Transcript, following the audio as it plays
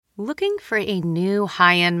Looking for a new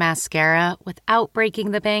high-end mascara without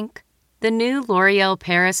breaking the bank? The new L'Oreal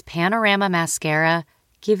Paris Panorama Mascara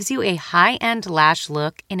gives you a high-end lash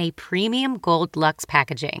look in a premium gold luxe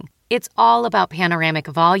packaging. It's all about panoramic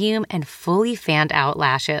volume and fully fanned-out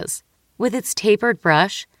lashes. With its tapered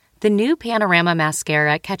brush, the new Panorama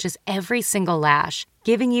Mascara catches every single lash,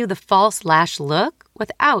 giving you the false lash look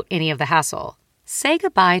without any of the hassle. Say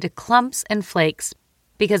goodbye to clumps and flakes,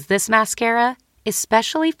 because this mascara is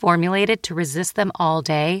specially formulated to resist them all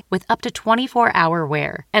day with up to 24-hour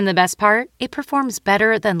wear. And the best part? It performs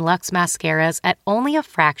better than Luxe mascaras at only a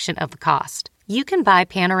fraction of the cost. You can buy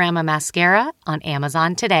Panorama Mascara on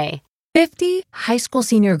Amazon today. 50 high school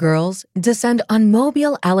senior girls descend on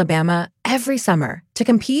Mobile, Alabama every summer to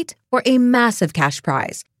compete for a massive cash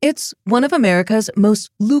prize. It's one of America's most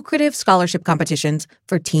lucrative scholarship competitions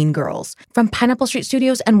for teen girls. From Pineapple Street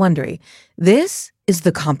Studios and Wondery, this is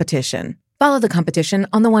The Competition. Follow The Competition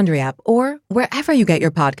on the Wondery app or wherever you get your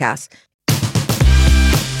podcasts.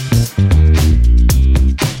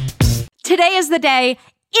 Today is the day.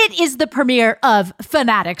 It is the premiere of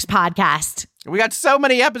Fanatics Podcast. We got so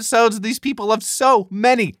many episodes. These people love so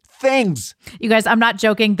many things. You guys, I'm not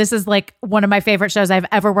joking. This is like one of my favorite shows I've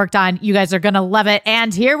ever worked on. You guys are going to love it.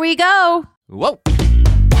 And here we go. Whoa.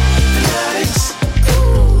 Fanatics.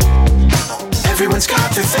 Everyone's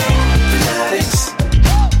got their thing. Fanatics.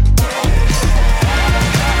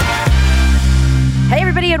 Hey,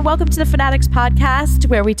 everybody, and welcome to the Fanatics Podcast,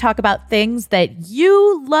 where we talk about things that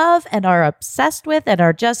you love and are obsessed with and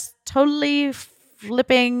are just totally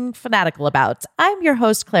flipping fanatical about. I'm your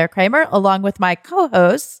host, Claire Kramer, along with my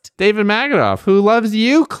co-host, David Magadoff, who loves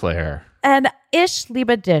you, Claire. And Ish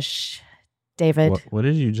Liebe Dich. David. What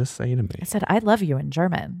did you just say to me? I said, I love you in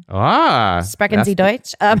German. Sprechen Sie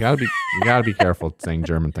Deutsch? You gotta be careful saying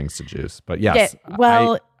German things to Jews. But yes,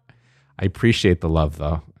 well, I appreciate the love,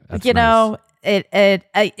 though. That's you nice. know,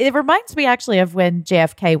 it reminds me actually of when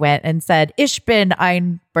JFK went and said, Ich bin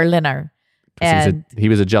ein Berliner. And he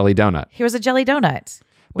was a jelly donut. he was a jelly donut.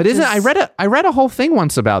 But I read a whole thing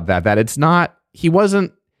once about that it's not, he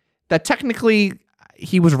wasn't, that technically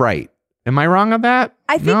he was right. Am I wrong on that?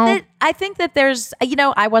 I think that there's,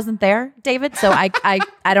 I wasn't there, David, so I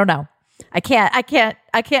don't know. I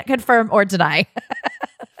can't confirm or deny.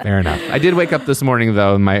 Fair enough. I did wake up this morning,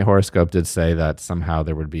 though, and my horoscope did say that somehow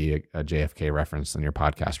there would be a JFK reference in your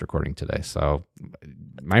podcast recording today. So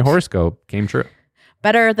my horoscope came true.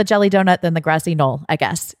 Better the jelly donut than the grassy knoll, I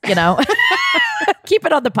guess, Keep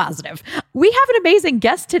it on the positive. We have an amazing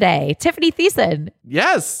guest today, Tiffani Thiessen.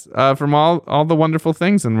 Yes, from all the wonderful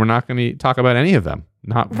things, and we're not going to talk about any of them.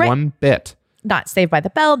 Not one bit. Not Saved by the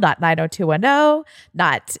Bell, not 90210,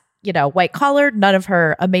 not, White Collar, none of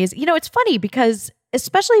her amazing. It's funny because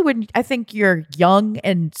especially when I think you're young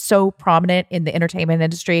and so prominent in the entertainment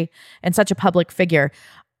industry and such a public figure,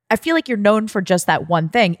 I feel like you're known for just that one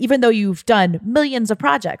thing, even though you've done millions of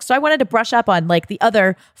projects. So I wanted to brush up on like the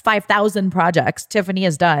other 5,000 projects Tiffani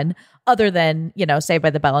has done other than, Saved by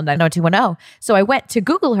the Bell and 90210. So I went to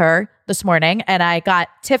Google her this morning and I got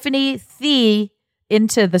Tiffani Thie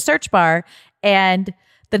into the search bar, and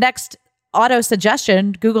the next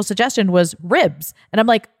Google suggestion was ribs. And I'm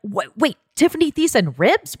like, wait, Tiffani Thiessen,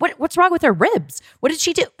 ribs? What's wrong with her ribs? What did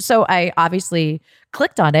she do? So I obviously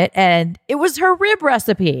clicked on it and it was her rib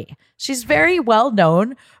recipe. She's very well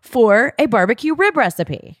known for a barbecue rib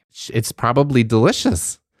recipe. It's probably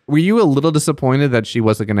delicious. Were you a little disappointed that she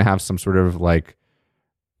wasn't going to have some sort of like,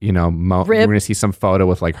 we're going to see some photo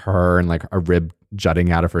with like her and like a rib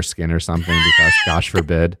jutting out of her skin or something because gosh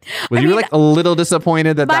forbid. Was you like a little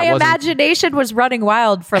disappointed that my that wasn't? Imagination was running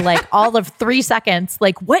wild for like all of 3 seconds.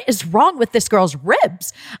 Like, what is wrong with this girl's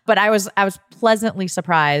ribs? But I was pleasantly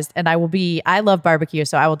surprised, and I love barbecue,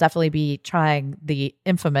 so I will definitely be trying the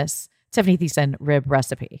infamous Tiffani Thiessen rib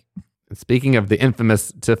recipe. Speaking of the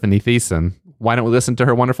infamous Tiffani Thiessen, why don't we listen to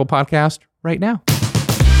her wonderful podcast right now?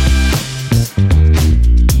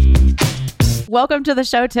 Welcome to the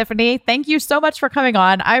show, Tiffani. Thank you so much for coming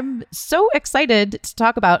on. I'm so excited to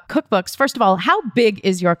talk about cookbooks. First of all, how big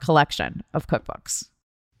is your collection of cookbooks?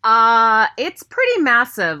 It's pretty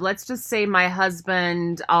massive. Let's just say my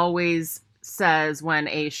husband always says when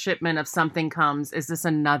a shipment of something comes, is this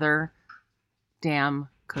another damn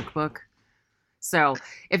cookbook? So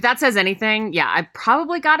if that says anything, yeah, I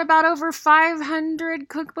probably got about over 500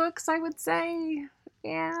 cookbooks, I would say.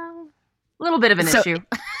 Yeah, a little bit of an issue.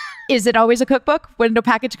 Is it always a cookbook when a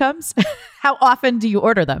package comes? How often do you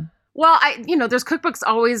order them? Well, there's cookbooks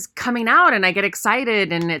always coming out and I get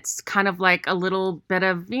excited, and it's kind of like a little bit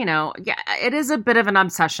of, it is a bit of an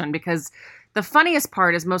obsession because the funniest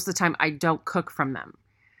part is most of the time I don't cook from them.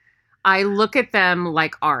 I look at them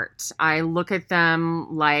like art. I look at them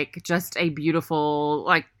like just a beautiful,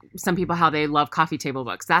 like some people, how they love coffee table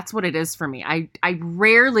books. That's what it is for me. I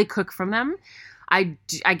rarely cook from them. I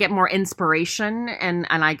get more inspiration and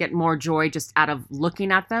I get more joy just out of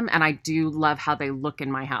looking at them. And I do love how they look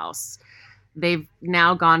in my house. They've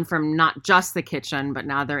now gone from not just the kitchen, but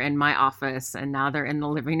now they're in my office and now they're in the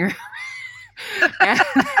living room.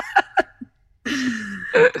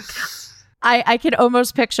 I can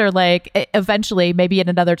almost picture like eventually, maybe in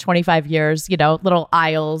another 25 years, little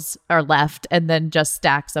aisles are left and then just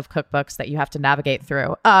stacks of cookbooks that you have to navigate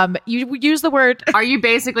through. You use the word. Are you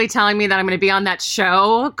basically telling me that I'm going to be on that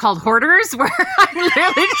show called Hoarders where I'm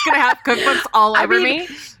literally just going to have cookbooks all over me?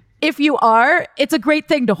 If you are, it's a great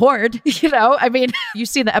thing to hoard, I mean, you've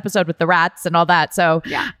seen the episode with the rats and all that. So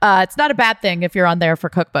yeah. It's not a bad thing if you're on there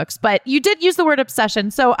for cookbooks, but you did use the word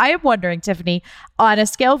obsession. So I am wondering, Tiffany, on a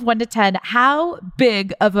scale of 1 to 10, how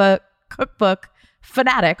big of a cookbook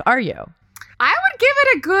fanatic are you? I would give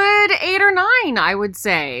it a good 8 or 9, I would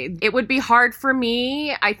say. It would be hard for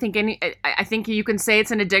me. I think you can say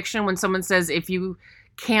it's an addiction when someone says if you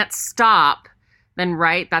can't stop, then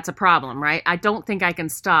right, that's a problem, right? I don't think I can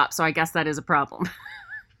stop, so I guess that is a problem.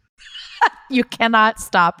 You cannot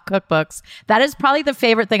stop cookbooks. That is probably the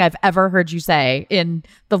favorite thing I've ever heard you say in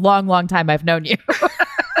the long, long time I've known you.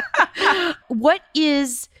 What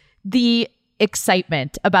is the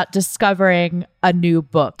excitement about discovering a new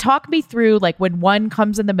book? Talk me through, like, when one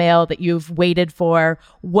comes in the mail that you've waited for.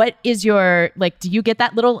 What is your, like, do you get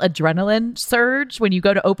that little adrenaline surge when you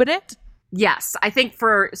go to open it? Yes, I think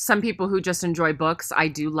for some people who just enjoy books, I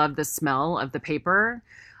do love the smell of the paper.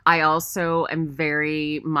 I also am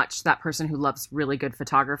very much that person who loves really good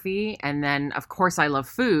photography. And then, of course, I love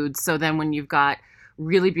food. So then when you've got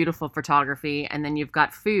really beautiful photography and then you've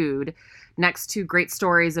got food next to great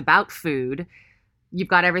stories about food, you've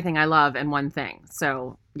got everything I love in one thing.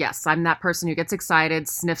 So yes, I'm that person who gets excited,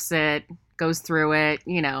 sniffs it, goes through it.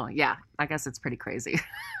 Yeah, I guess it's pretty crazy.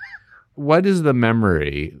 What is the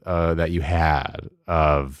memory that you had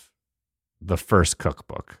of the first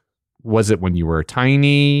cookbook? Was it when you were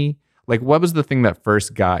tiny? Like, what was the thing that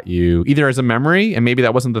first got you, either as a memory, and maybe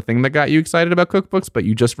that wasn't the thing that got you excited about cookbooks, but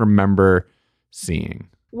you just remember seeing?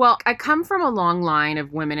 Well, I come from a long line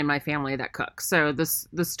of women in my family that cook. So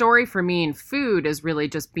the story for me in food is really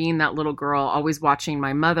just being that little girl, always watching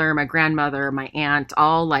my mother, my grandmother, my aunt,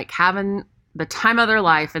 all like having the time of their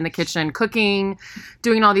life in the kitchen, cooking,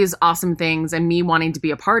 doing all these awesome things, and me wanting to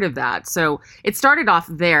be a part of that. So it started off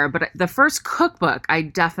there. But the first cookbook,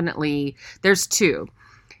 there's 2.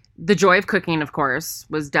 The Joy of Cooking, of course,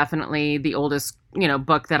 was definitely the oldest,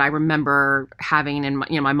 book that I remember having and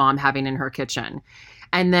my mom having in her kitchen.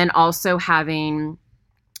 And then also having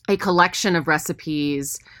a collection of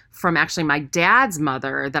recipes from actually my dad's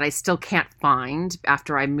mother that I still can't find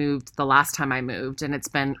after I moved the last time I moved. And it's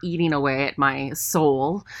been eating away at my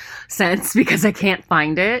soul since because I can't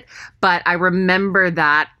find it. But I remember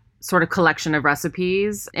that sort of collection of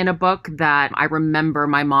recipes in a book that I remember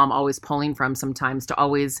my mom always pulling from sometimes to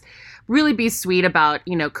always really be sweet about,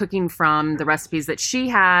 cooking from the recipes that she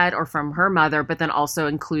had or from her mother, but then also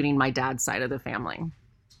including my dad's side of the family.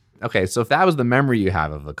 Okay, so if that was the memory you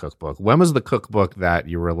have of the cookbook, when was the cookbook that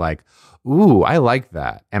you were like, ooh, I like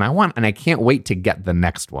that, and I can't wait to get the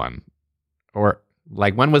next one? Or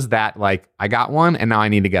like, when was that, like, I got one and now I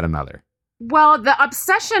need to get another? Well, the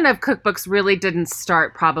obsession of cookbooks really didn't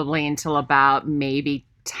start probably until about maybe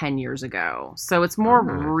 10 years ago. So it's more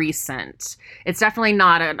recent. It's definitely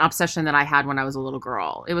not an obsession that I had when I was a little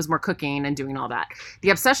girl. It was more cooking and doing all that.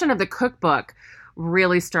 The obsession of the cookbook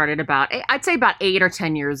really started I'd say about 8 or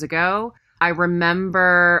 10 years ago. I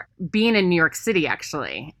remember being in New York City,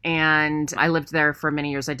 actually, and I lived there for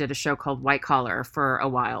many years. I did a show called White Collar for a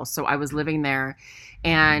while. So I was living there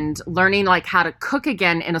and learning like how to cook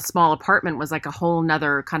again in a small apartment was like a whole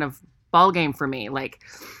nother kind of ball game for me. Like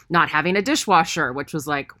not having a dishwasher, which was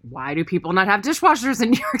like, why do people not have dishwashers in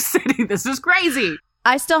New York City? This is crazy.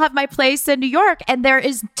 I still have my place in New York, and there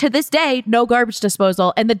is, to this day, no garbage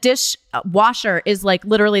disposal. And the dishwasher is like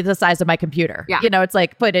literally the size of my computer. Yeah. It's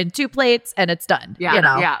like put in 2 plates and it's done. Yeah.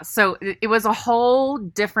 Yeah. So it was a whole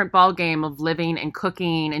different ball game of living and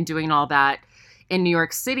cooking and doing all that in New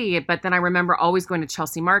York City. But then I remember always going to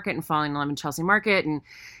Chelsea Market and falling in love in Chelsea Market. And,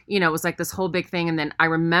 it was like this whole big thing. And then I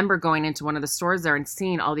remember going into one of the stores there and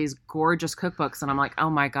seeing all these gorgeous cookbooks. And I'm like, oh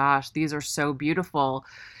my gosh, these are so beautiful.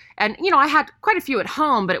 And, I had quite a few at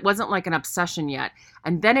home, but it wasn't like an obsession yet.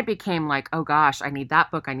 And then it became like, oh gosh, I need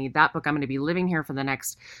that book. I need that book. I'm going to be living here for the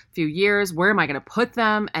next few years. Where am I going to put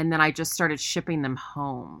them? And then I just started shipping them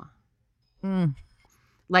home.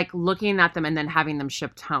 like looking at them and then having them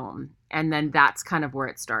shipped home. And then that's kind of where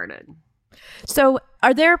it started. So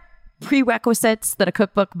are there prerequisites that a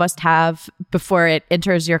cookbook must have before it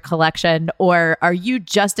enters your collection? Or are you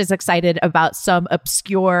just as excited about some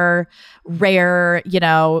obscure, rare,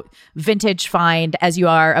 vintage find as you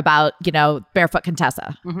are about, Barefoot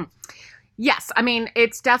Contessa? Mm-hmm. Yes. I mean,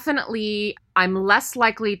 it's definitely, I'm less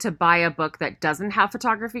likely to buy a book that doesn't have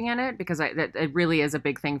photography in it because it really is a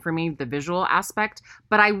big thing for me, the visual aspect.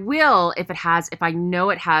 But I will if I know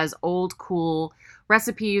it has old, cool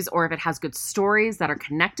recipes, or if it has good stories that are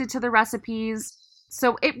connected to the recipes.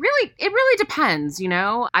 So it really depends,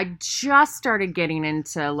 I just started getting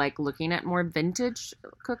into like looking at more vintage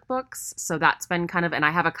cookbooks. So that's been and I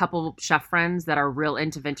have a couple chef friends that are real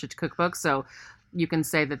into vintage cookbooks. So you can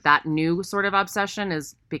say that new sort of obsession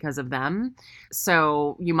is because of them.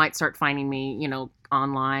 So you might start finding me,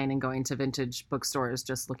 online and going to vintage bookstores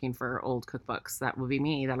just looking for old cookbooks. That will be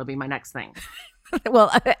me. That'll be my next thing.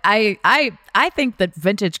 Well, I think that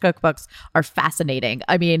vintage cookbooks are fascinating.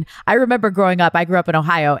 I mean, I remember growing up, I grew up in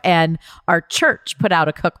Ohio, and our church put out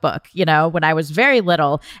a cookbook, when I was very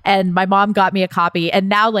little, and my mom got me a copy. And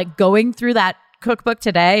now, like, going through that cookbook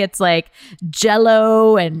today, it's like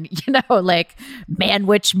Jell-O and like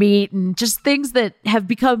manwich meat and just things that have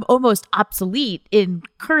become almost obsolete in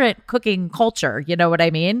current cooking culture, you know what I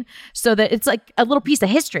mean? So that it's like a little piece of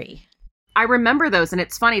history. I remember those, and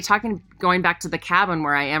it's funny going back to the cabin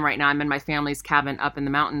where I am right now. I'm in my family's cabin up in the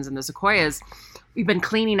mountains in the Sequoias. We've been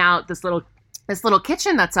cleaning out this little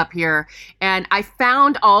kitchen that's up here, and I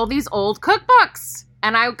found all these old cookbooks,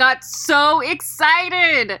 and I got so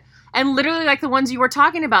excited. And literally like the ones you were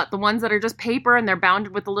talking about, the ones that are just paper and they're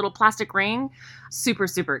bounded with a little plastic ring. Super,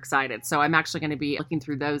 super excited. So I'm actually going to be looking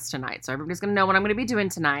through those tonight. So everybody's going to know what I'm going to be doing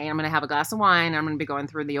tonight. I'm going to have a glass of wine. And I'm going to be going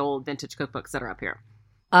through the old vintage cookbooks that are up here.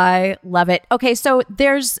 I love it. Okay, so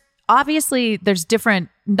there's different,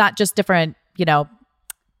 not just different,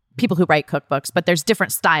 people who write cookbooks, but there's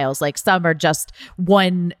different styles. Like some are just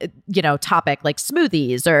one, topic, like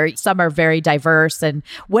smoothies, or some are very diverse. And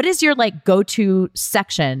what is your like go-to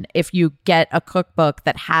section if you get a cookbook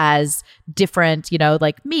that has different,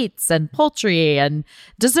 like meats and poultry and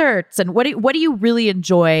desserts? And what do you really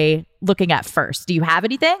enjoy looking at first? Do you have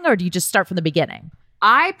anything, or do you just start from the beginning?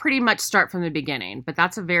 I pretty much start from the beginning, but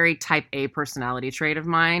that's a very type A personality trait of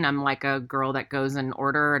mine. I'm like a girl that goes in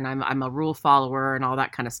order, and I'm a rule follower and all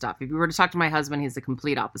that kind of stuff. If you were to talk to my husband, he's the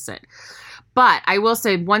complete opposite. But I will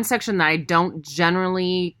say one section that I don't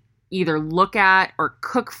generally either look at or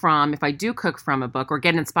cook from, if I do cook from a book or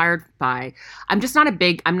get inspired by, I'm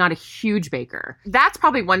not a huge baker. That's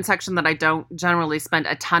probably one section that I don't generally spend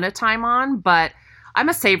a ton of time on, but I'm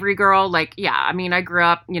a savory girl. Like, yeah, I mean, I grew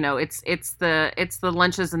up, it's the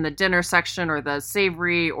lunches and the dinner section, or the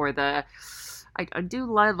savory, or I do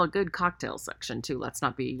love a good cocktail section too. Let's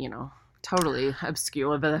not be, totally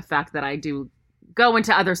obscure of the fact that I do go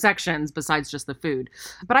into other sections besides just the food.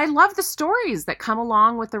 But I love the stories that come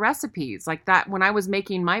along with the recipes. Like that, when I was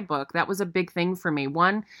making my book, that was a big thing for me.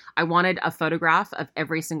 One, I wanted a photograph of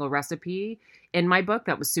every single recipe in my book.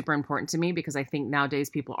 That was super important to me because I think nowadays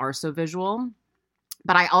people are so visual.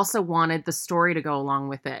 But I also wanted the story to go along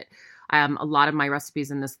with it. A lot of my recipes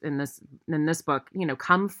in this book,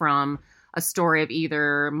 come from a story of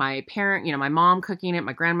either my parent, my mom cooking it,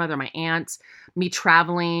 my grandmother, my aunt, me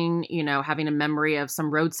traveling, having a memory of some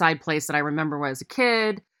roadside place that I remember when I was a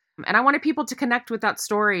kid. And I wanted people to connect with that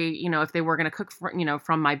story. If they were going to cook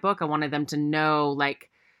from my book, I wanted them to know,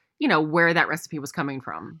 where that recipe was coming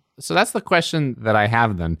from. So that's the question that I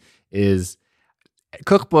have then is,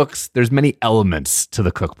 cookbooks, there's many elements to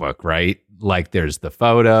the cookbook, right? Like there's the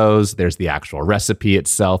photos, there's the actual recipe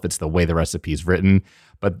itself, it's the way the recipe is written,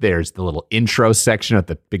 but there's the little intro section at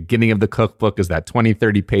the beginning of the cookbook, is that 20,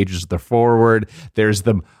 30 pages of the forward. There's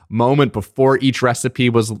the moment before each recipe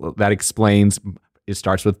that explains, it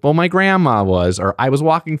starts with, well, my grandma was, or I was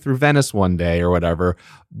walking through Venice one day, or whatever.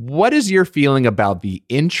 What is your feeling about the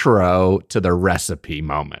intro to the recipe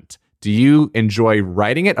moment? Do you enjoy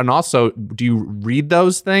writing it? And also, do you read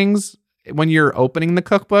those things when you're opening the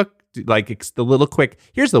cookbook? Like it's the little quick,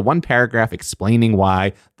 here's the one paragraph explaining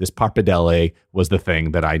why this pappardelle was the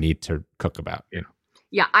thing that I need to cook about,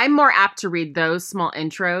 Yeah, I'm more apt to read those small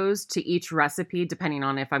intros to each recipe, depending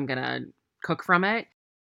on if I'm going to cook from it.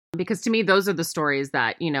 Because to me, those are the stories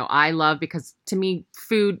that, I love, because to me,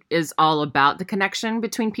 food is all about the connection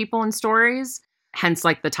between people and stories. Hence,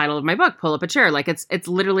 like the title of my book, Pull Up a Chair. Like it's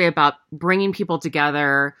literally about bringing people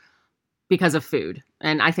together because of food.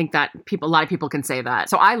 And I think that a lot of people can say that.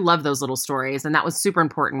 So I love those little stories. And that was super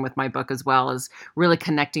important with my book as well, is really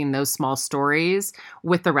connecting those small stories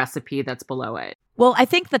with the recipe that's below it. Well, I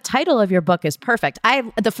think the title of your book is perfect.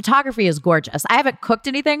 The photography is gorgeous. I haven't cooked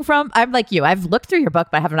anything I'm like you. I've looked through your book,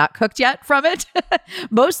 but I have not cooked yet from it.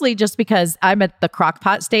 Mostly just because I'm at the crock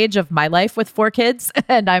pot stage of my life with 4 kids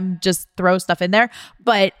and I'm just throw stuff in there.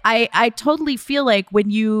 But I totally feel like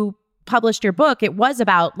when you published your book, it was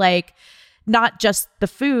about like not just the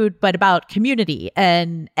food, but about community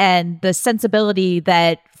and the sensibility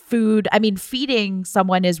that food, I mean, feeding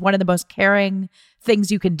someone is one of the most caring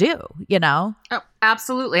things you can do, you know? Oh,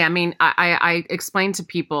 absolutely. I mean, I explained to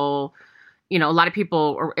people, you know, a lot of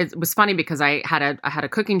people, or it was funny because I had a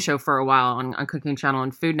cooking show for a while on Cooking Channel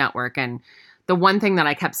and Food Network. And the one thing that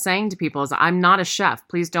I kept saying to people is, I'm not a chef.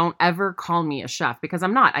 Please don't ever call me a chef, because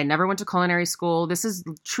I'm not. I never went to culinary school. This is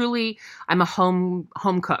truly, I'm a home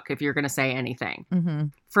cook, if you're going to say anything. Mm-hmm.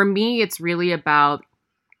 For me, it's really about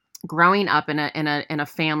growing up in a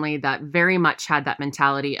family that very much had that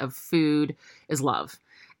mentality of food is love,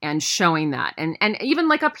 and showing that. And even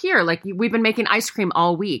like up here, like we've been making ice cream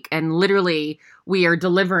all week, and literally we are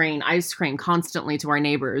delivering ice cream constantly to our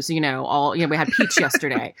neighbors, you know, we had peach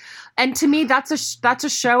yesterday. And to me, that's a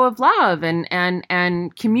show of love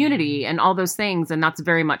and community and all those things. And that's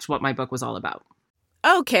very much what my book was all about.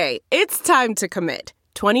 Okay, it's time to commit.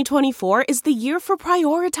 2024 is the year for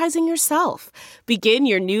prioritizing yourself. Begin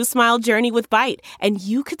your new smile journey with Byte, and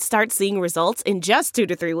you could start seeing results in just 2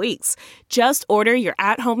 to 3 weeks. Just order your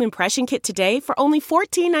at-home impression kit today for only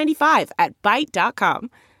 $14.95 at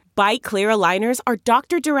Byte.com. Byte clear aligners are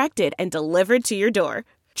doctor-directed and delivered to your door.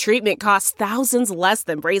 Treatment costs thousands less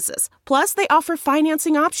than braces. Plus, they offer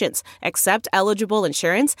financing options, accept eligible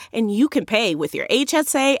insurance, and you can pay with your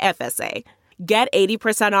HSA FSA. Get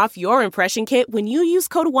 80% off your impression kit when you use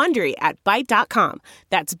code WONDERY at Byte.com.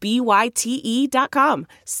 That's BYTE.com.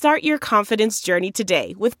 Start your confidence journey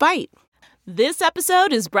today with Byte. This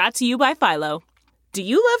episode is brought to you by Philo. Do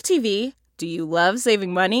you love TV? Do you love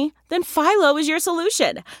saving money? Then Philo is your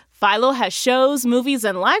solution. Philo has shows, movies,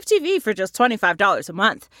 and live TV for just $25 a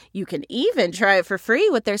month. You can even try it for free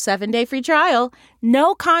with their 7-day free trial.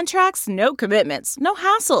 No contracts, no commitments, no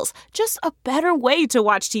hassles. Just a better way to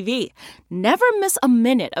watch TV. Never miss a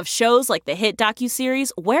minute of shows like the hit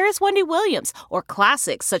docuseries Where is Wendy Williams? Or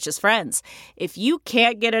classics such as Friends. If you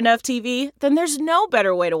can't get enough TV, then there's no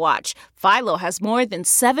better way to watch. Philo has more than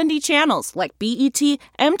 70 channels like BET,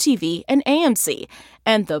 MTV, and AMC.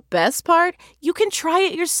 And the best part? You can try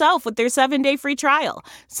it yourself with their 7-day free trial.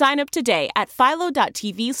 Sign up today at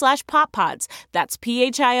philo.tv/poppods. That's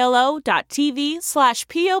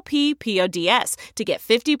philo.tv/POPPODS to get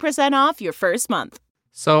 50% off your first month.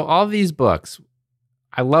 So all these books,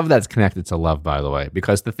 I love that's connected to love, by the way,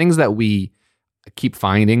 because the things that we keep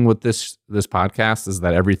finding with this podcast is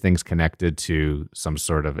that everything's connected to some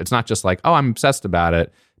sort of, it's not just like, oh, I'm obsessed about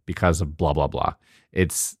it because of blah, blah, blah.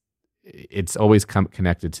 It's always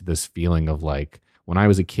connected to this feeling of like when I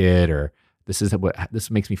was a kid, or this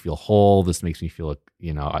makes me feel whole. This makes me feel,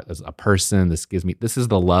 you know, as a person. This is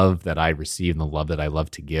the love that I receive and the love that I love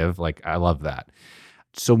to give. Like, I love that.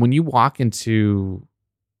 So when you walk into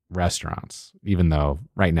restaurants, even though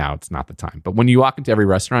right now it's not the time, but when you walk into every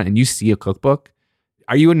restaurant and you see a cookbook,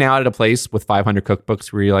 are you now at a place with 500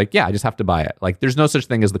 cookbooks where you're like, yeah, I just have to buy it? Like, there's no such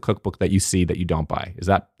thing as the cookbook that you see that you don't buy. Is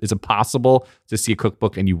it possible to see a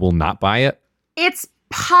cookbook and you will not buy it? It's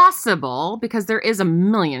possible, because there is a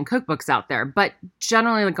million cookbooks out there. But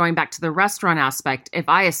generally, like, going back to the restaurant aspect, if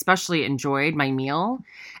I especially enjoyed my meal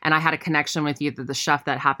and I had a connection with either the chef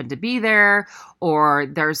that happened to be there, or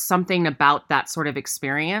there's something about that sort of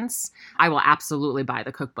experience, I will absolutely buy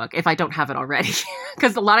the cookbook if I don't have it already.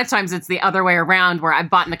 Because a lot of times it's the other way around, where I've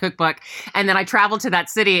bought in the cookbook and then I travel to that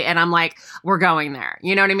city and I'm like, we're going there.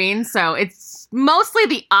 You know what I mean? So it's mostly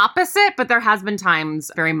the opposite, but there has been times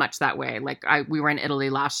very much that way. Like we were in Italy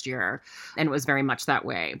last year and it was very much that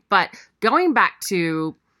way. But going back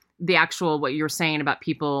to the actual, what you were saying about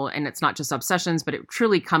people, and it's not just obsessions, but it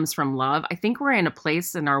truly comes from love. I think we're in a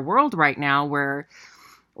place in our world right now where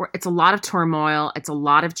it's a lot of turmoil. It's a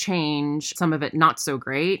lot of change, some of it not so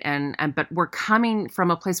great. But we're coming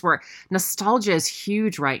from a place where nostalgia is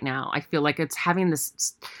huge right now. I feel like it's having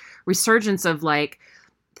this resurgence of like,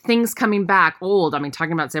 things coming back old. I mean,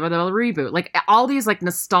 talking about Saved by the Bell reboot, like all these like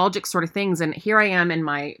nostalgic sort of things. And here I am in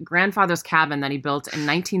my grandfather's cabin that he built in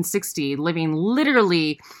 1960, living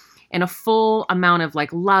literally in a full amount of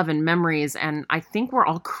like love and memories. And I think we're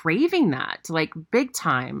all craving that, like big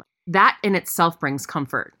time. That in itself brings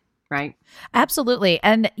comfort, right? Absolutely.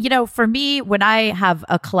 And, you know, for me, when I have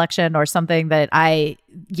a collection or something that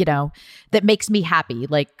that makes me happy,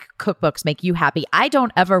 like cookbooks make you happy, I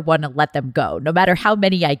don't ever want to let them go, no matter how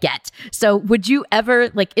many I get. So would you ever,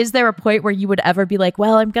 like, is there a point where you would ever be like,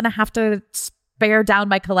 well, I'm going to have to bear down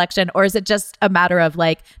my collection? Or is it just a matter of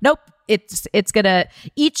like, nope, it's gonna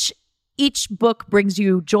each book brings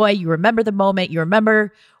you joy. You remember the moment, you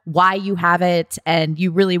remember why you have it, and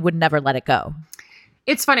you really would never let it go.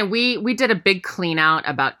 It's funny. We did a big clean out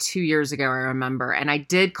about 2 years ago, I remember, and I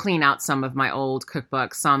did clean out some of my old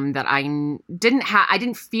cookbooks, some that I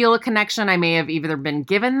didn't feel a connection. I may have either been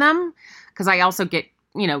given them, because I also get,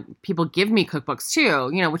 people give me cookbooks too,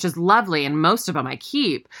 which is lovely, and most of them I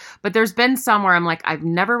keep. But there's been some where I'm like, I've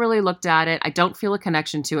never really looked at it. I don't feel a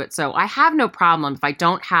connection to it. So I have no problem if I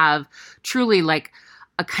don't have truly like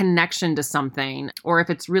a connection to something, or if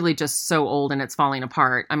it's really just so old and it's falling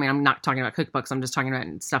apart. I mean, I'm not talking about cookbooks. I'm just talking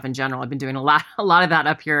about stuff in general. I've been doing a lot of that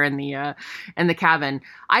up here in the cabin.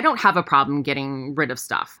 I don't have a problem getting rid of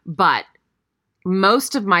stuff, but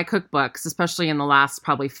most of my cookbooks, especially in the last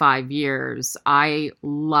probably 5 years, I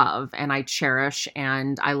love and I cherish,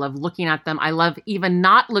 and I love looking at them. I love even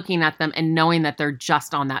not looking at them and knowing that they're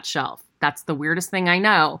just on that shelf. That's the weirdest thing I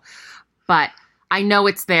know, but I know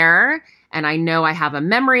it's there. And I know I have a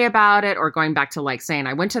memory about it, or going back to like saying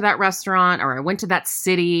I went to that restaurant or I went to that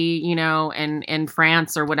city, in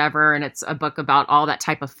France or whatever. And it's a book about all that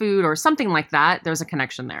type of food or something like that. There's a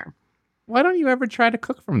connection there. Why don't you ever try to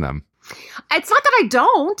cook from them? It's not that I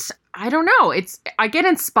don't. I don't know. I get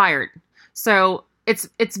inspired. So it's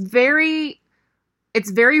very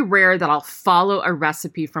rare that I'll follow a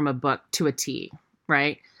recipe from a book to a T,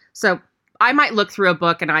 right? So I might look through a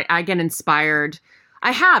book and I get inspired.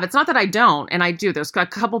 I have. It's not that I don't, and I do. There's a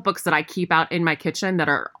couple books that I keep out in my kitchen that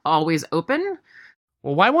are always open.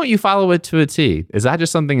 Well, why won't you follow it to a T? Is that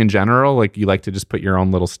just something in general, like you like to just put your own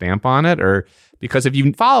little stamp on it? Or because if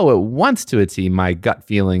you follow it once to a T, my gut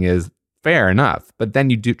feeling is fair enough, but then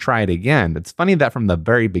you do try it again. It's funny that from the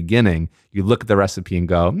very beginning, you look at the recipe and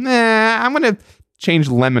go, nah, I'm going to change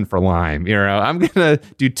lemon for lime. I'm going to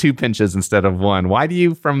do 2 pinches instead of 1. Why do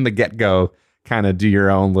you, from the get-go, kind of do your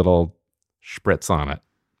own little spritz on it?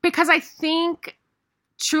 Because I think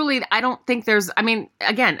truly, I don't think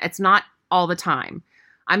again, it's not all the time.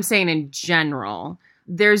 I'm saying in general,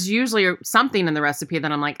 there's usually something in the recipe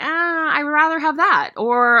that I'm like, I'd rather have that.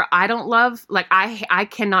 Or I don't love, like, I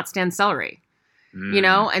cannot stand celery,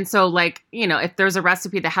 And so like, if there's a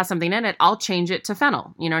recipe that has something in it, I'll change it to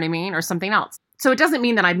fennel, you know what I mean? Or something else. So it doesn't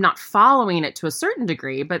mean that I'm not following it to a certain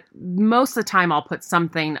degree, but most of the time I'll put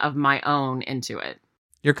something of my own into it.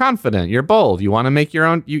 You're confident. You're bold. You want to make your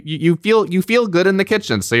own. You feel good in the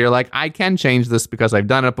kitchen. So you're like, I can change this because I've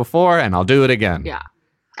done it before, and I'll do it again. Yeah.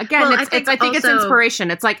 Again, I think it's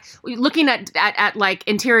inspiration. It's like looking at like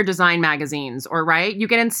interior design magazines, or right. You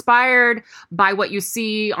get inspired by what you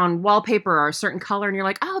see on wallpaper or a certain color, and you're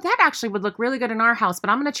like, oh, that actually would look really good in our house,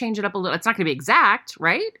 but I'm going to change it up a little. It's not going to be exact,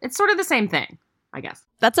 right? It's sort of the same thing, I guess.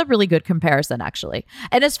 That's a really good comparison, actually.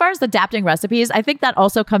 And as far as adapting recipes, I think that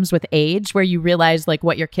also comes with age, where you realize like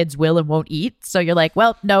what your kids will and won't eat. So you're like,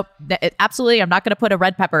 well, nope, absolutely, I'm not going to put a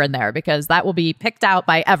red pepper in there because that will be picked out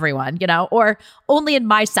by everyone, or only in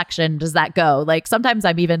my section does that go. Like sometimes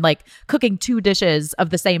I'm even like cooking 2 dishes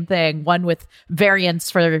of the same thing, one with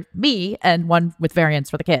variants for me and one with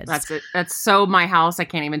variants for the kids. That's it. That's so my house. I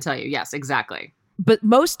can't even tell you. Yes, exactly. But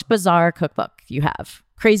most bizarre cookbook you have?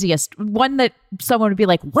 Craziest one that someone would be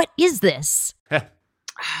like, what is this? The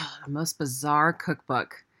most bizarre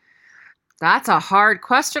cookbook. That's a hard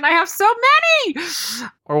question. I have so many.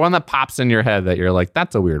 Or one that pops in your head that you're like,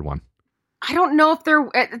 that's a weird one. I don't know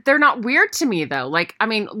if they're not weird to me though. Like, I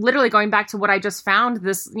mean, literally going back to what I just found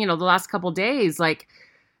the last couple days, like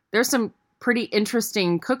there's some pretty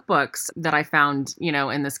interesting cookbooks that I found,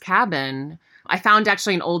 in this cabin. I found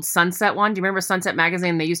actually an old Sunset one. Do you remember Sunset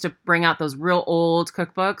Magazine? They used to bring out those real old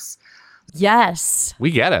cookbooks. Yes.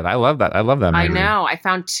 We get it. I love that. I love that magazine. I know. I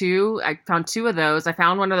found two of those. I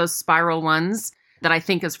found one of those spiral ones that I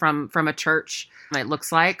think is from a church, it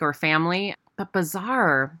looks like, or family. But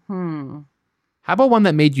bizarre. How about one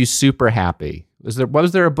that made you super happy? Was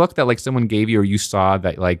there a book that like someone gave you or you saw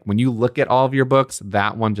that like when you look at all of your books,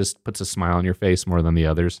 that one just puts a smile on your face more than the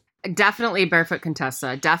others? Definitely Barefoot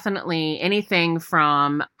Contessa. Definitely anything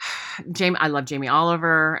from Jamie. I love Jamie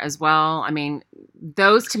Oliver as well. I mean,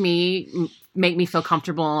 those to me make me feel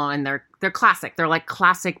comfortable, and they're classic. They're like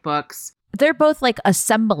classic books. They're both like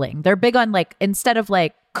assembling. They're big on like, instead of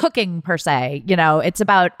like cooking per se, it's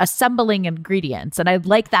about assembling ingredients. And I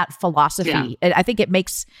like that philosophy. Yeah. I think it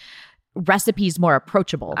makes recipes more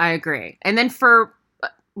approachable. I agree. And then for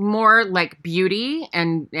more like beauty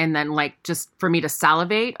and then like just for me to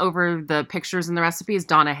salivate over the pictures and the recipes,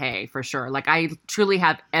 Donna Hay for sure. Like I truly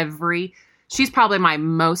have she's probably my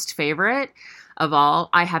most favorite of all,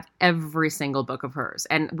 I have every single book of hers.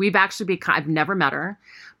 And we've actually I've never met her,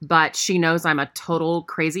 but she knows I'm a total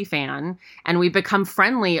crazy fan. And we've become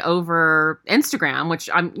friendly over Instagram, which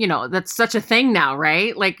that's such a thing now,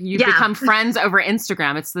 right? Like you become friends over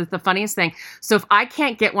Instagram. It's the funniest thing. So if I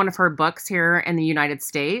can't get one of her books here in the United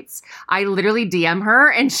States, I literally DM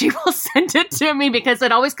her and she will send it to me because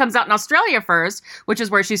it always comes out in Australia first, which is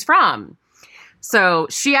where she's from. So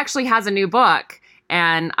she actually has a new book.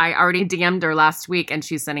 And I already DM'd her last week and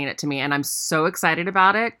she's sending it to me. And I'm so excited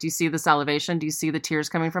about it. Do you see the salivation? Do you see the tears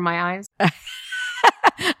coming from my eyes?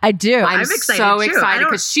 I do. I'm excited so too. excited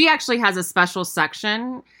because she actually has a special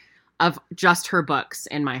section of just her books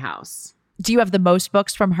in my house. Do you have the most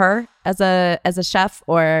books from her as a chef,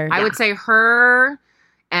 or? I would say her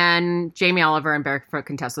and Jamie Oliver and Barefoot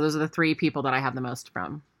Contessa. Those are the three people that I have the most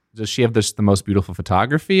from. Does she have the most beautiful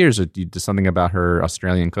photography, or is it something about her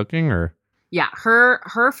Australian cooking, or? Yeah,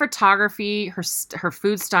 her photography, her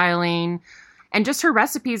food styling, and just her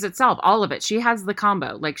recipes itself, all of it. She has the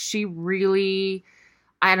combo. Like she really,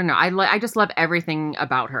 I don't know. I just love everything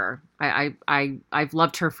about her. I've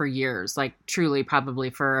loved her for years, like truly probably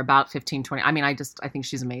for about 15, 20. I mean, I think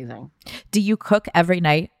she's amazing. Do you cook every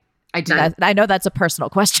night? I do. I know that's a personal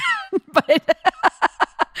question, but.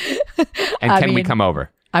 And can we come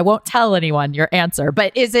over? I won't tell anyone your answer,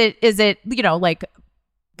 but is it, like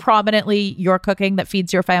prominently your cooking that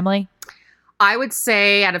feeds your family? I would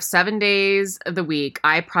say out of 7 days of the week,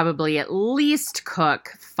 I probably at least cook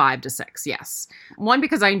 5 to 6. Yes. 1,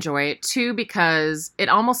 because I enjoy it. 2, because it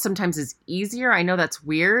almost sometimes is easier. I know that's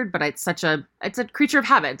weird, but it's a creature of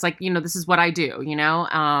habit. It's like, this is what I do,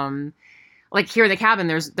 like here in the cabin,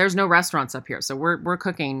 there's no restaurants up here. So we're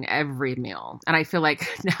cooking every meal. And I feel like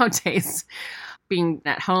nowadays being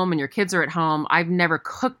at home and your kids are at home, I've never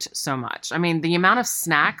cooked so much. I mean, the amount of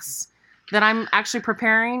snacks that I'm actually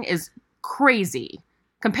preparing is crazy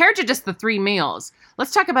compared to just the 3 meals.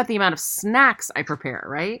 Let's talk about the amount of snacks I prepare,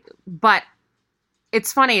 right? But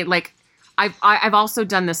it's funny, like I've also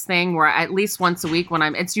done this thing where at least once a week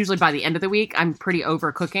it's usually by the end of the week, I'm pretty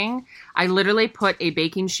overcooking. I literally put a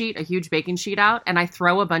huge baking sheet out, and I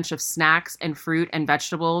throw a bunch of snacks and fruit and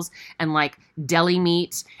vegetables and like deli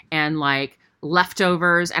meat and like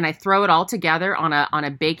leftovers, and I throw it all together on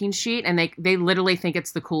a baking sheet, and they literally think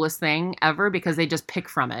it's the coolest thing ever because they just pick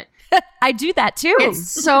from it. I do that too. It's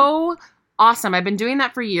so awesome. I've been doing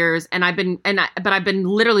that for years, and I've been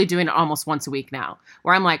literally doing it almost once a week now,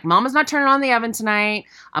 where I'm like, Mama's not turning on the oven tonight.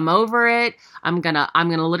 I'm over it. I'm gonna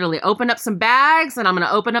literally open up some bags, and I'm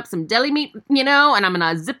gonna open up some deli meat, and I'm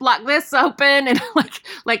gonna Ziploc this open, and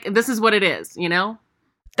like this is what it is,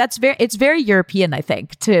 It's very European, I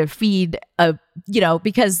think, to feed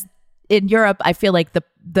because in Europe, I feel like the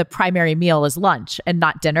primary meal is lunch and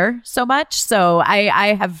not dinner so much. So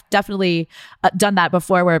I have definitely done that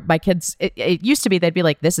before, where my kids, it used to be, they'd be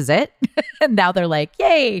like, this is it. And now they're like,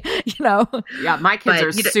 yay, Yeah, my kids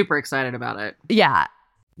are super excited about it. Yeah.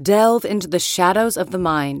 Delve into the shadows of the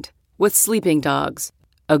mind with Sleeping Dogs,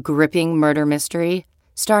 a gripping murder mystery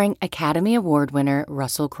starring Academy Award winner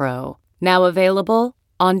Russell Crowe. Now available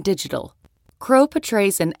on digital. Crowe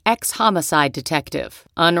portrays an ex-homicide detective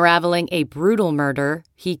unraveling a brutal murder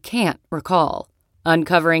he can't recall.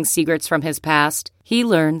 Uncovering secrets from his past, he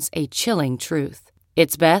learns a chilling truth.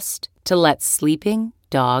 It's best to let sleeping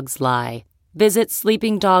dogs lie. Visit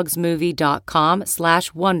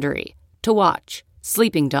sleepingdogsmovie.com/Wondery to watch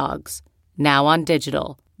Sleeping Dogs, now on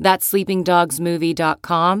digital. That's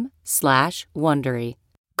sleepingdogsmovie.com/Wondery.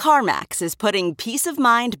 CarMax is putting peace of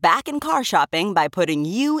mind back in car shopping by putting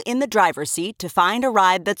you in the driver's seat to find a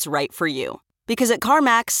ride that's right for you. Because at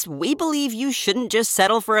CarMax, we believe you shouldn't just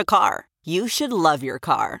settle for a car. You should love your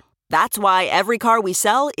car. That's why every car we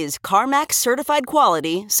sell is CarMax certified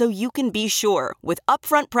quality, so you can be sure with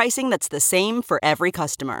upfront pricing that's the same for every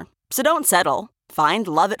customer. So don't settle. Find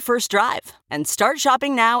love at first drive and start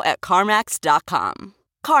shopping now at CarMax.com.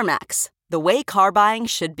 CarMax, the way car buying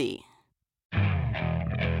should be.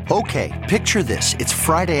 Okay, picture this. It's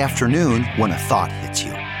Friday afternoon when a thought hits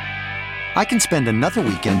you. I can spend another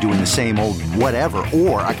weekend doing the same old whatever,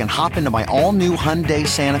 or I can hop into my all-new Hyundai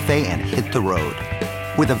Santa Fe and hit the road.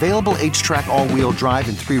 With available H-Track all-wheel drive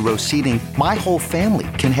and 3-row seating, my whole family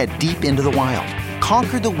can head deep into the wild.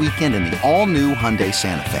 Conquer the weekend in the all-new Hyundai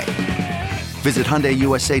Santa Fe. Visit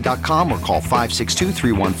HyundaiUSA.com or call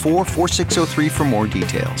 562-314-4603 for more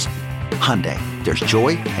details. Hyundai, there's joy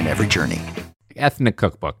in every journey. Ethnic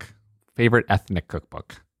cookbook. Favorite ethnic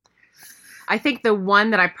cookbook? I think the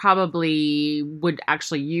one that I probably would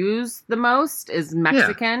actually use the most is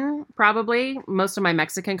Mexican, probably. Most of my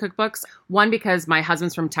Mexican cookbooks. One, because my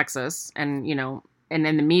husband's from Texas, and, and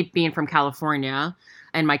then me being from California,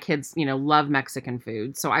 and my kids, love Mexican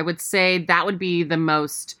food. So I would say that would be the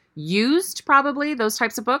most used, probably, those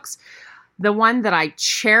types of books. The one that I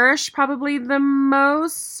cherish probably the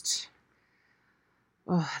most,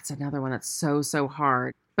 that's another one that's so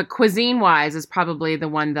hard. But cuisine-wise is probably the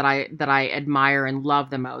one that I admire and love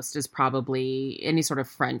the most, is probably any sort of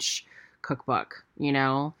French cookbook,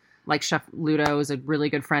 Like Chef Ludo is a really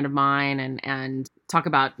good friend of mine, and talk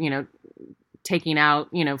about, taking out,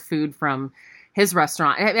 food from his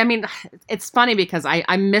restaurant. I mean, it's funny because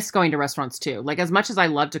I miss going to restaurants too. Like, as much as I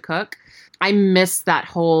love to cook, I miss that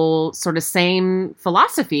whole sort of same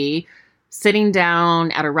philosophy, sitting down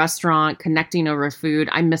at a restaurant, connecting over food.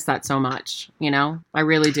 I miss that so much, I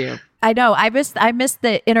really do. I know. I miss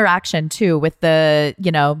the interaction too with the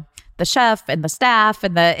chef and the staff,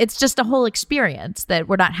 and it's just a whole experience that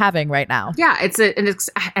we're not having right now. Yeah,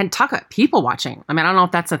 and talk about people watching. I mean, I don't know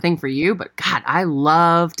if that's a thing for you, but God, I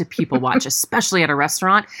love to people watch, especially at a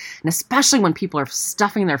restaurant, and especially when people are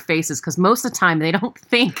stuffing their faces, because most of the time they don't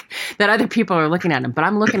think that other people are looking at them, but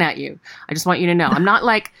I'm looking at you. I just want you to know. I'm not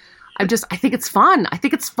like, I think it's fun. I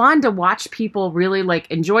think it's fun to watch people really like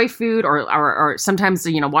enjoy food, or sometimes,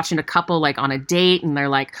 watching a couple like on a date and they're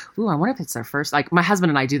like, ooh, I wonder if it's their first. Like, my husband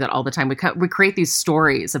and I do that all the time. We create these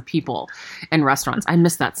stories of people in restaurants. I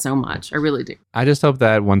miss that so much. I really do. I just hope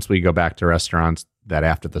that once we go back to restaurants, that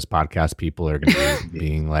after this podcast, people are going to be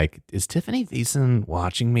being like, is Tiffany Thiessen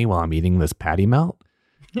watching me while I'm eating this patty melt?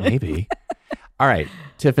 Maybe. All right,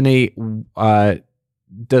 Tiffany,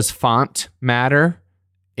 does font matter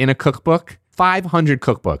in a cookbook? 500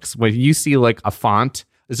 cookbooks. When you see like a font,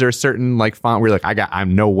 is there a certain like font where you're like,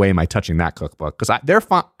 I'm no way am I touching that cookbook? Because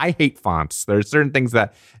I hate fonts. There's certain things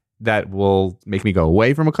that will make me go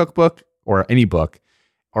away from a cookbook or any book.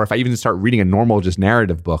 Or if I even start reading a normal just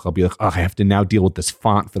narrative book, I'll be like, I have to now deal with this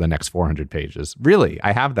font for the next 400 pages. Really,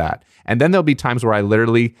 I have that. And then there'll be times where I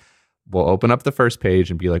literally will open up the first page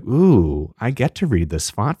and be like, ooh, I get to read this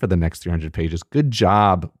font for the next 300 pages. Good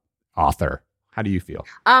job, author. How do you feel?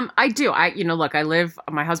 I do. Look,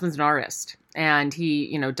 my husband's an artist, and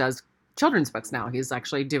he, does children's books now. He's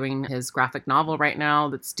actually doing his graphic novel right now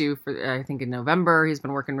that's due for, I think, in November. He's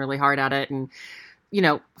been working really hard at it. And,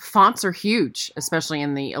 fonts are huge, especially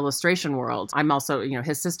in the illustration world. I'm also,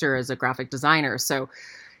 his sister is a graphic designer. So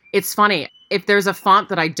it's funny. If there's a font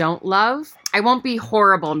that I don't love, I won't be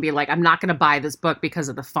horrible and be like, I'm not going to buy this book because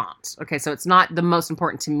of the font. Okay, so it's not the most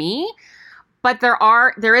important to me. But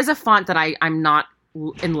there is a font that I'm not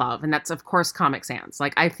in love, and that's of course Comic Sans.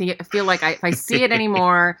 Like, I feel like if I see it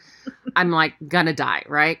anymore, I'm like gonna die,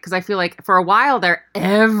 right? Because I feel like for a while there,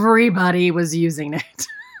 everybody was using it.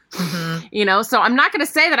 Mm-hmm. So I'm not gonna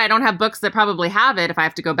say that I don't have books that probably have it if I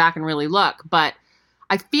have to go back and really look, but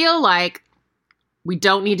I feel like we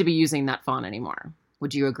don't need to be using that font anymore.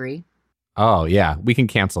 Would you agree? Oh, yeah. We can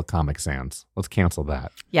cancel Comic Sans. Let's cancel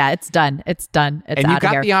that. Yeah, it's done. It's done. It's and you out of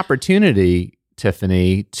here. got the opportunity,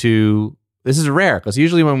 Tiffany, this is rare, because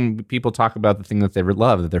usually when people talk about the thing that they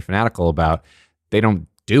love, that they're fanatical about, they don't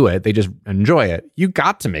do it. They just enjoy it. You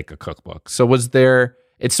got to make a cookbook. So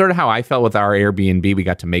it's sort of how I felt with our Airbnb. We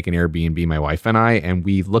got to make an Airbnb, my wife and I, and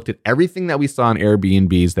we looked at everything that we saw in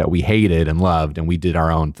Airbnbs that we hated and loved, and we did our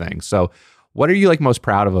own thing. So what are you like most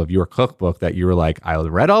proud of your cookbook that you were like, I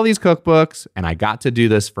read all these cookbooks and I got to do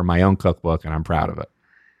this for my own cookbook and I'm proud of it?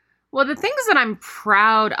 Well, the things that I'm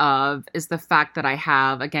proud of is the fact that I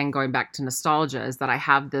have, again, going back to nostalgia, is that I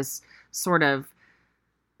have this sort of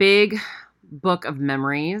big book of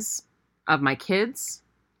memories of my kids,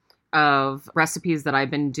 of recipes that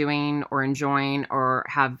I've been doing or enjoying or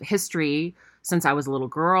have history since I was a little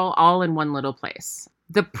girl, all in one little place.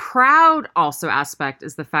 The proud also aspect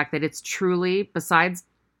is the fact that it's truly, besides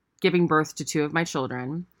giving birth to 2 of my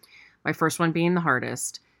children, my first one being the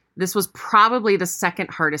hardest, this was probably the second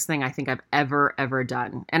hardest thing I think I've ever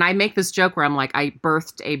done. And I make this joke where I'm like, I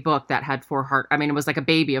birthed a book that had it was like a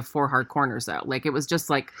baby of 4 hard corners though. Like, it was just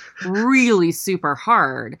like really super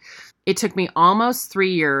hard. It took me almost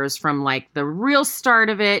 3 years from like the real start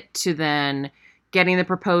of it to then getting the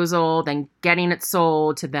proposal, then getting it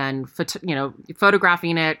sold, to then,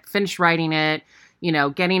 photographing it, finish writing it,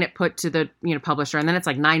 getting it put to the, publisher. And then it's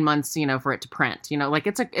like 9 months, for it to print, like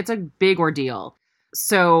it's a big ordeal.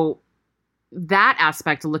 So that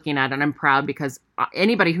aspect of looking at it, I'm proud, because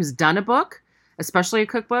anybody who's done a book, especially a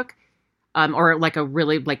cookbook, or like a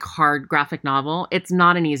really like hard graphic novel, it's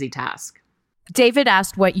not an easy task. David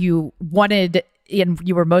asked what you wanted and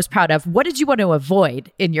you were most proud of. What did you want to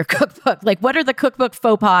avoid in your cookbook? Like, what are the cookbook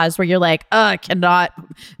faux pas where you're like, I cannot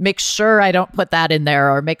make sure I don't put that in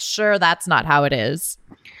there, or make sure that's not how it is?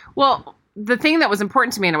 Well, the thing that was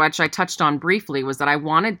important to me, and which I touched on briefly, was that I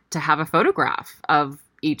wanted to have a photograph of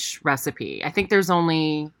each recipe. I think there's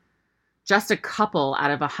only just a couple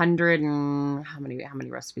out of 100 and how many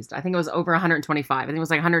recipes? I think it was over 125. I think it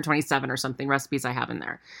was like 127 or something recipes I have in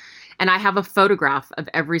there. And I have a photograph of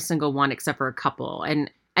every single one except for a couple.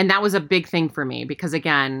 And that was a big thing for me because,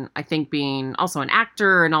 again, I think being also an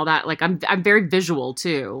actor and all that, like I'm very visual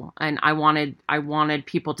too. And I wanted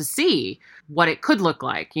people to see what it could look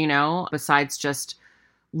like, you know, besides just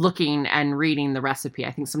looking and reading the recipe.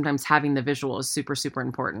 I think sometimes having the visual is super, super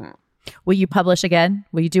important. Will you publish again?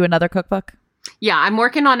 Will you do another cookbook? Yeah, I'm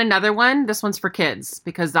working on another one. This one's for kids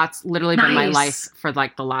because that's literally been my life for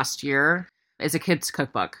like the last year is a kid's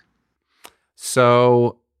cookbook.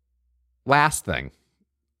 So last thing,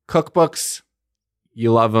 cookbooks,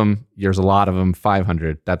 you love them. There's a lot of them,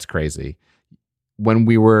 500. That's crazy. When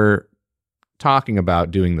we were talking about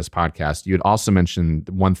doing this podcast, you had also mentioned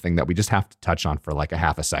one thing that we just have to touch on for like a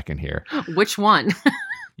half a second here. Which one?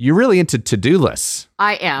 You're really into to-do lists.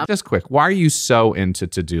 I am. Just quick, why are you so into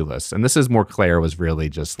to-do lists? And this is more Claire was really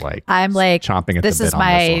just like I'm like chomping at the bit on this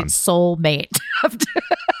one. This is my soulmate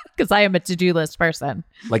because I am a to-do list person.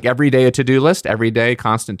 Like every day a to-do list, every day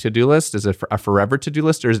constant to-do list. Is it a forever to-do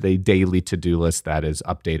list or is it a daily to-do list that is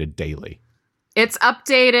updated daily? It's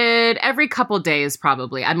updated every couple days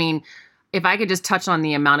probably. I mean, if I could just touch on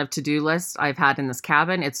the amount of to-do lists I've had in this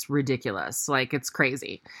cabin, it's ridiculous. Like, it's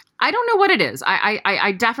crazy. I don't know what it is.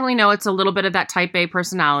 I definitely know it's a little bit of that type A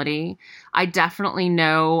personality. I definitely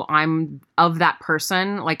know I'm of that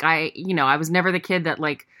person. Like, I was never the kid that,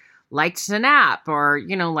 like, liked to nap or,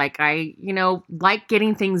 like like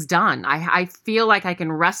getting things done. I feel like I can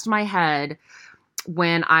rest my head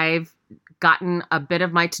when I've gotten a bit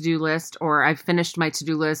of my to-do list or I've finished my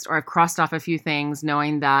to-do list or I've crossed off a few things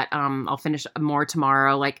knowing that I'll finish more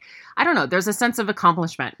tomorrow. Like, I don't know. There's a sense of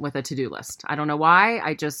accomplishment with a to-do list. I don't know why.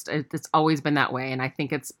 It's always been that way. And I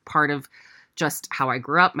think it's part of just how I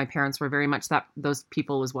grew up. My parents were very much those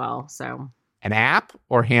people as well. So an app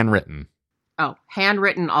or handwritten? Oh,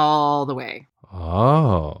 handwritten all the way.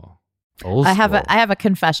 Oh, old I school. have a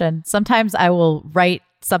confession. Sometimes I will write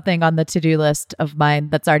something on the to-do list of mine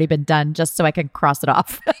that's already been done just so I can cross it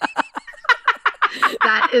off.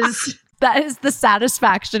 That is the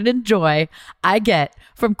satisfaction and joy I get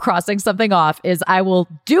from crossing something off is I will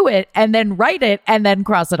do it and then write it and then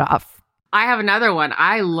cross it off. I have another one.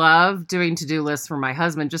 I love doing to-do lists for my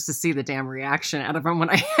husband just to see the damn reaction out of him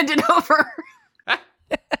when I hand it over.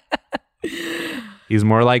 He's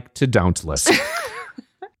more like to don't list.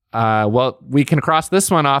 Well, we can cross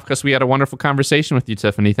this one off because we had a wonderful conversation with you,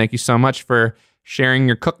 Tiffany. Thank you so much for sharing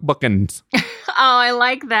your cookbookings. Oh, I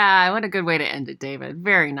like that. What a good way to end it, David.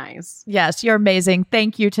 Very nice. Yes, you're amazing.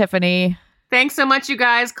 Thank you, Tiffany. Thanks so much, you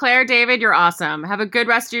guys. Claire, David, you're awesome. Have a good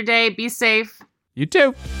rest of your day. Be safe. You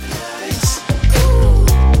too.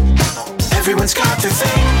 Everyone's got their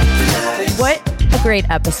thing. What a great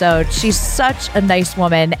episode. She's such a nice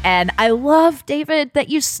woman. And I love, David, that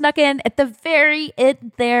you snuck in at the very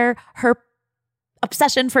end there, her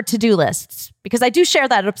obsession for to-do lists, because I do share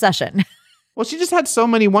that obsession. Well, she just had so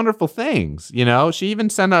many wonderful things, you know? She even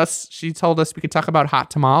she told us we could talk about hot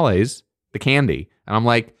tamales, the candy. And I'm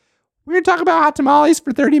like, we're going to talk about hot tamales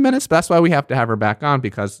for 30 minutes. But that's why we have to have her back on,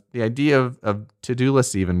 because the idea of to-do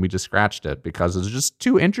lists even, we just scratched it because it's just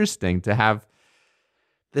too interesting to have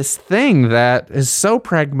this thing that is so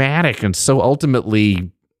pragmatic and so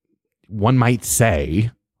ultimately, one might say,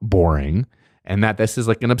 boring, and that this is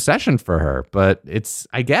like an obsession for her. But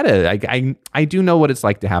I get it. I do know what it's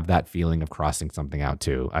like to have that feeling of crossing something out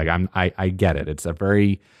too. I get it. It's a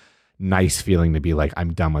very nice feeling to be like,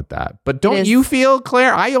 I'm done with that. But don't you feel,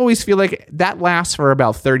 Claire? I always feel like that lasts for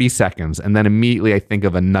about 30 seconds. And then immediately I think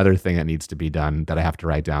of another thing that needs to be done that I have to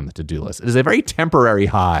write down the to-do list. It is a very temporary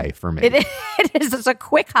high for me. It is. It's a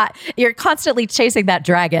quick high. You're constantly chasing that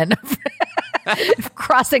dragon,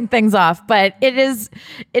 crossing things off. But it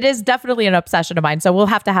is definitely an obsession of mine. So we'll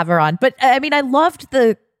have to have her on. But I mean, I loved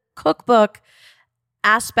the cookbook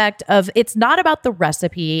aspect of it's not about the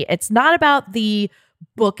recipe. It's not about the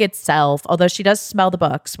book itself, although she does smell the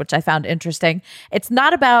books, which I found interesting. It's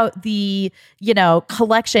not about the,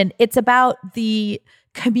 collection. It's about the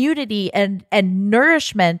community and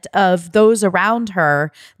nourishment of those around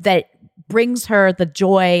her that brings her the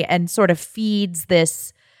joy and sort of feeds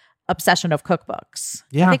this obsession of cookbooks.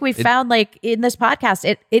 Yeah, I think we found like in this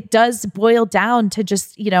podcast, it does boil down to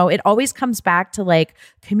just, it always comes back to like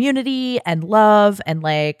community and love and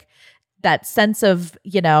like that sense of,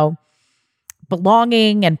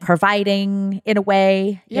 belonging and providing in a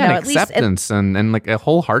way. Yeah, and acceptance and like a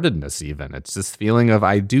wholeheartedness even. It's this feeling of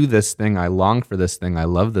I do this thing, I long for this thing, I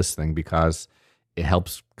love this thing because it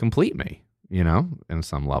helps complete me, in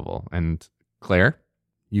some level. And Claire,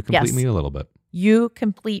 you complete me a little bit. You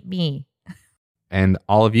complete me. And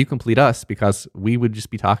all of you complete us because we would just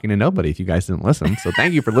be talking to nobody if you guys didn't listen. So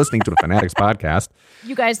thank you for listening to the Fanatics podcast.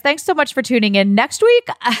 You guys, thanks so much for tuning in. Next week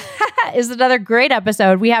is another great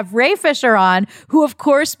episode. We have Ray Fisher on, who of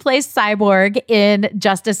course plays Cyborg in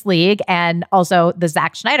Justice League and also the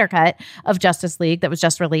Zack Snyder cut of Justice League that was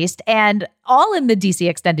just released, and all in the DC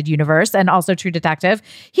Extended Universe and also True Detective.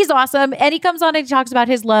 He's awesome. And he comes on and he talks about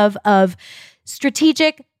his love of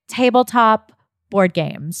strategic tabletop board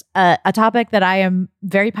games, a topic that I am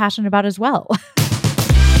very passionate about as well.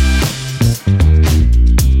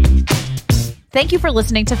 Thank you for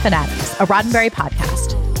listening to Fanatics, a Roddenberry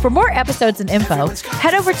podcast. For more episodes and info,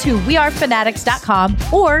 head over to wearefanatics.com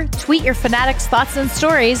or tweet your Fanatics thoughts and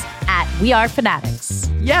stories at wearefanatics.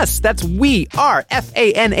 Yes, that's We Are,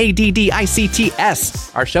 FANADDICTS.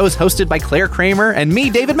 Our show is hosted by Claire Kramer and me,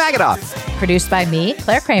 David Magadoff. Produced by me,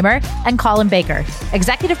 Claire Kramer, and Colin Baker.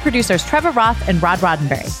 Executive producers Trevor Roth and Rod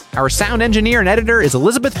Roddenberry. Our sound engineer and editor is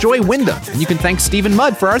Elizabeth Joy Wyndham, and you can thank Stephen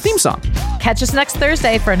Mudd for our theme song. Catch us next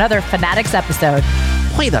Thursday for another Fanatics episode.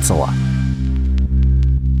 Wait, that's a lot.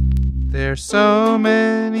 There's so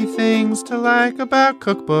many things to like about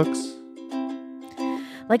cookbooks.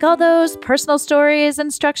 Like all those personal stories,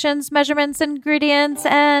 instructions, measurements, ingredients,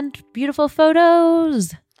 and beautiful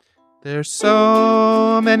photos. There's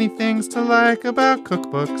so many things to like about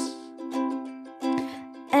cookbooks.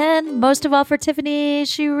 And most of all for Tiffany,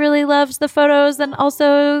 she really loves the photos and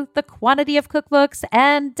also the quantity of cookbooks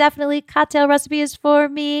and definitely cocktail recipes for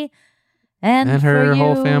me. And her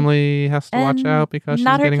whole family has to watch out because she's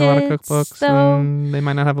getting a lot of cookbooks, so and they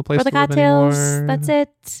might not have a place for the to live cocktails. anymore. That's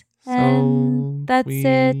it. And that's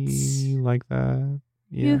it. Like that.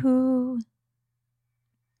 Yeah. Yoo-hoo.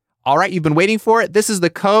 All right, you've been waiting for it. This is the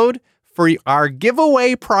code for our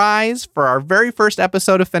giveaway prize for our very first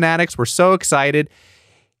episode of Fanatics. We're so excited.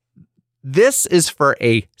 This is for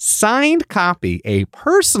a signed copy, a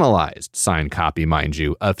personalized signed copy, mind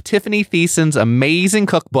you, of Tiffany Thiessen's amazing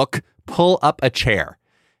cookbook, Pull Up a Chair.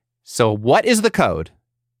 So what is the code?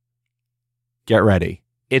 Get ready.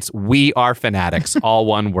 It's We Are Fanatics, all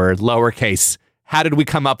one word, lowercase. How did we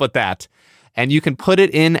come up with that? And you can put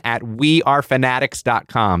it in at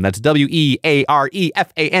wearefanatics.com. That's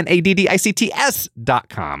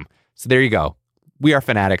wearefanatics.com. So there you go. We Are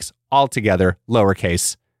Fanatics, all together,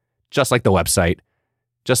 lowercase, just like the website,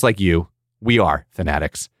 just like you. We are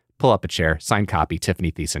Fanatics. Pull up a chair, signed copy,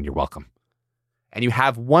 Tiffany Thiessen. You're welcome. And you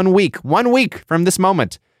have 1 week from this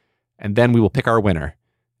moment, and then we will pick our winner.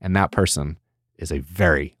 And that person is a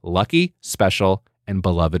very lucky, special, and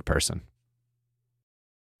beloved person.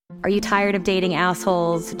 Are you tired of dating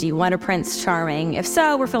assholes? Do you want a Prince Charming? If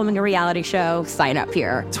so, we're filming a reality show. Sign up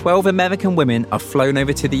here. 12 American women are flown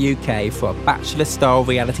over to the UK for a Bachelor-style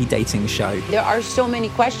reality dating show. There are so many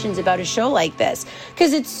questions about a show like this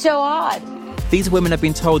because it's so odd. These women have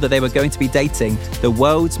been told that they were going to be dating the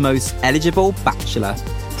world's most eligible bachelor,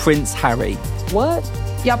 Prince Harry. What?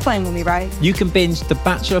 Y'all playing with me, right? You can binge The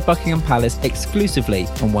Bachelor of Buckingham Palace exclusively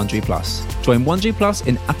on Wondery Plus. Join Wondery Plus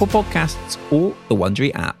in Apple Podcasts or the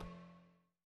Wondery app.